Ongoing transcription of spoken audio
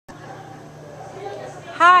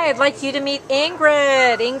Hi, I'd like you to meet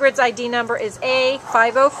Ingrid. Ingrid's ID number is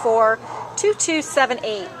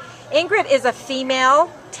A5042278. Ingrid is a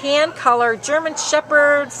female, tan color, German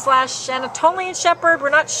Shepherd / Anatolian Shepherd.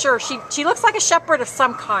 We're not sure. She looks like a shepherd of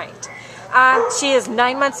some kind. She is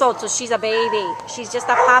 9 months old, so she's a baby. She's just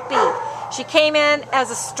a puppy. She came in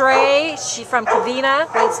as a stray. She's from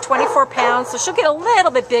Cavina, weighs 24 pounds, so she'll get a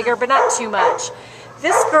little bit bigger, but not too much.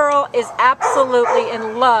 This girl is absolutely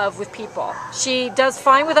in love with people. She does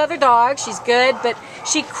fine with other dogs. She's good, but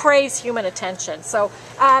she craves human attention. So,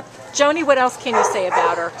 Joni, what else can you say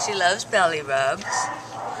about her? She loves belly rubs.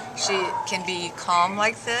 She can be calm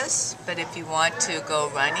like this, but if you want to go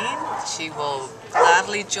running, she will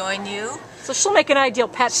gladly join you. So she'll make an ideal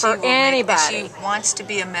pet for anybody. She wants to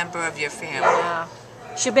be a member of your family. Yeah.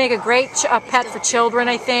 She'll make a great pet for children,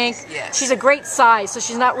 I think. Yes. She's a great size, so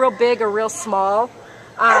she's not real big or real small.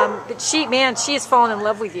 But she has fallen in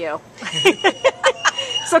love with you.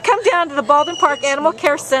 So come down to the Baldwin Park Animal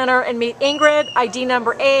Care Center and meet Ingrid, ID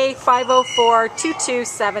number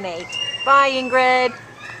A5042278. Bye, Ingrid.